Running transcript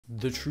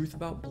The truth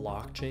about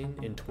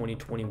blockchain in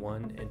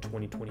 2021 and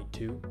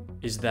 2022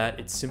 is that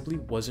it simply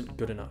wasn't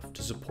good enough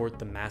to support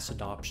the mass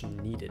adoption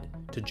needed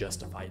to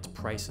justify its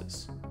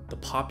prices. The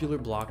popular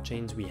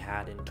blockchains we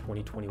had in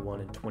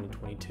 2021 and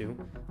 2022,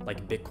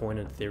 like Bitcoin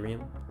and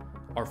Ethereum,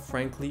 are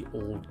frankly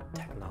old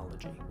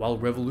technology. While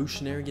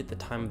revolutionary at the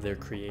time of their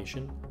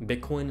creation,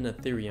 Bitcoin and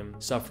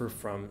Ethereum suffer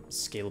from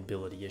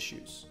scalability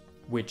issues,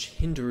 which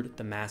hindered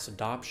the mass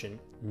adoption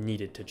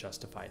needed to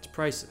justify its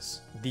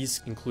prices.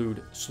 These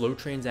include slow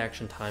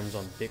transaction times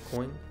on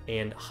Bitcoin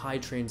and high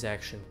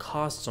transaction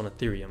costs on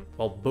Ethereum,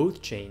 while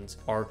both chains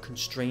are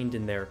constrained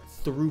in their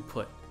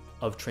throughput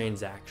of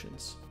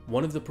transactions.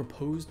 One of the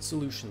proposed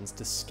solutions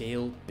to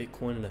scale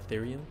Bitcoin and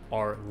Ethereum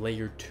are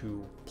layer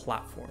 2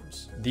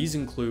 platforms. These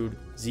include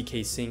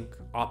zkSync,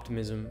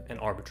 Optimism, and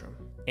Arbitrum.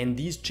 And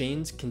these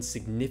chains can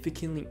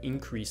significantly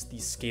increase the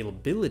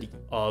scalability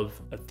of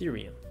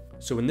Ethereum.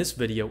 So in this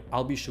video,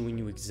 I'll be showing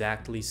you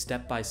exactly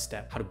step by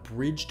step how to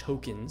bridge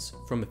tokens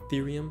from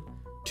Ethereum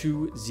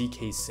to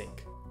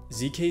zkSync.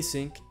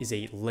 zkSync is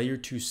a layer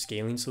 2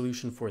 scaling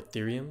solution for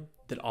Ethereum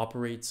that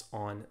operates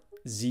on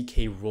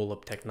zk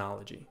rollup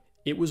technology.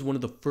 It was one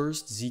of the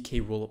first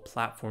zk rollup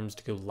platforms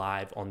to go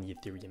live on the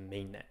Ethereum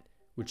Mainnet,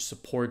 which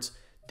supports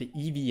the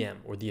EVM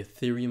or the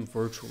Ethereum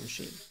virtual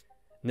machine.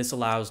 And this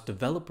allows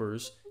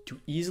developers to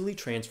easily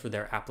transfer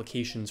their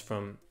applications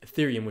from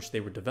Ethereum, which they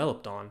were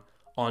developed on,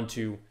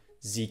 onto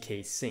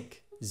zkSync.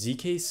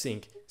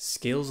 zkSync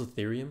scales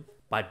Ethereum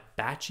by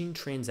batching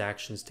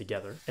transactions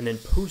together and then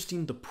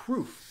posting the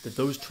proof that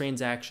those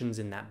transactions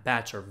in that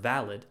batch are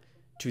valid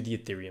to the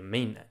Ethereum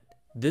mainnet.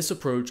 This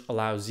approach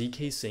allows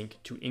zkSync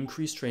to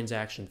increase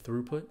transaction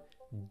throughput,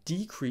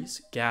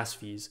 decrease gas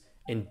fees,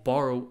 and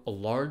borrow a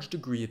large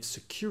degree of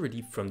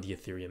security from the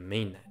Ethereum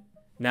mainnet.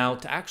 Now,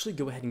 to actually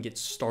go ahead and get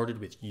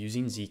started with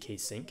using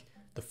zkSync,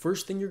 the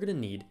first thing you're going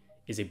to need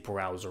is a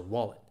browser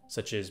wallet,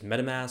 such as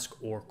MetaMask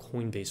or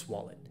Coinbase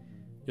wallet.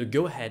 You'll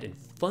go ahead and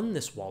fund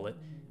this wallet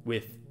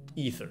with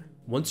Ether.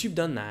 Once you've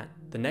done that,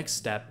 the next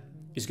step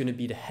is going to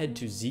be to head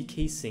to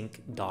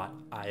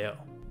zkSync.io.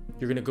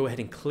 You're going to go ahead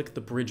and click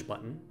the bridge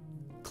button,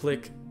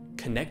 click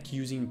Connect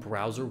using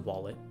browser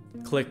wallet,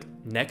 click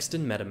Next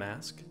in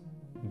MetaMask,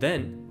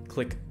 then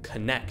click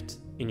Connect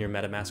in your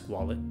MetaMask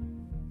wallet,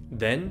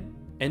 then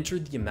enter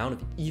the amount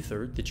of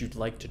Ether that you'd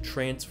like to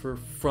transfer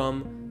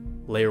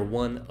from Layer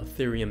 1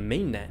 Ethereum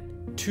mainnet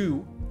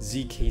to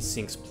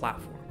zkSync's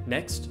platform.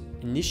 Next,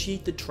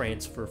 initiate the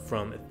transfer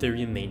from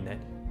Ethereum mainnet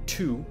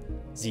to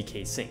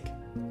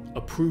zkSync.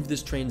 Approve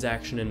this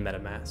transaction in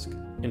MetaMask.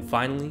 And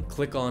finally,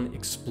 click on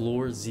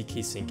Explore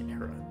zkSync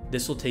Era.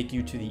 This will take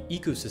you to the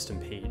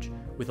ecosystem page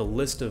with a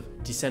list of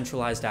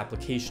decentralized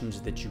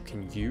applications that you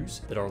can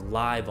use that are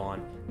live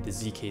on the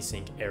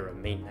zkSync Era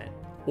mainnet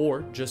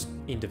or just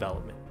in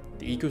development.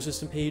 The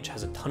ecosystem page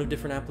has a ton of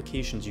different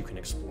applications you can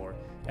explore,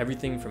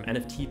 everything from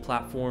NFT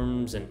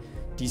platforms and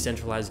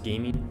decentralized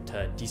gaming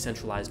to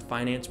decentralized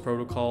finance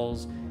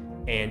protocols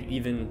and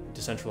even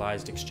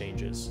decentralized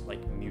exchanges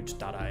like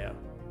mute.io.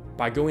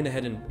 By going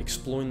ahead and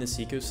exploring this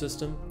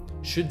ecosystem,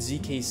 should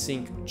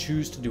zkSync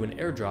choose to do an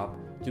airdrop,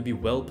 you'll be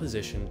well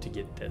positioned to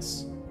get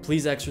this.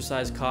 Please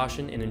exercise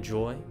caution and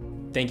enjoy.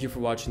 Thank you for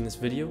watching this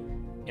video,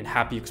 and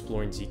happy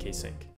exploring zkSync.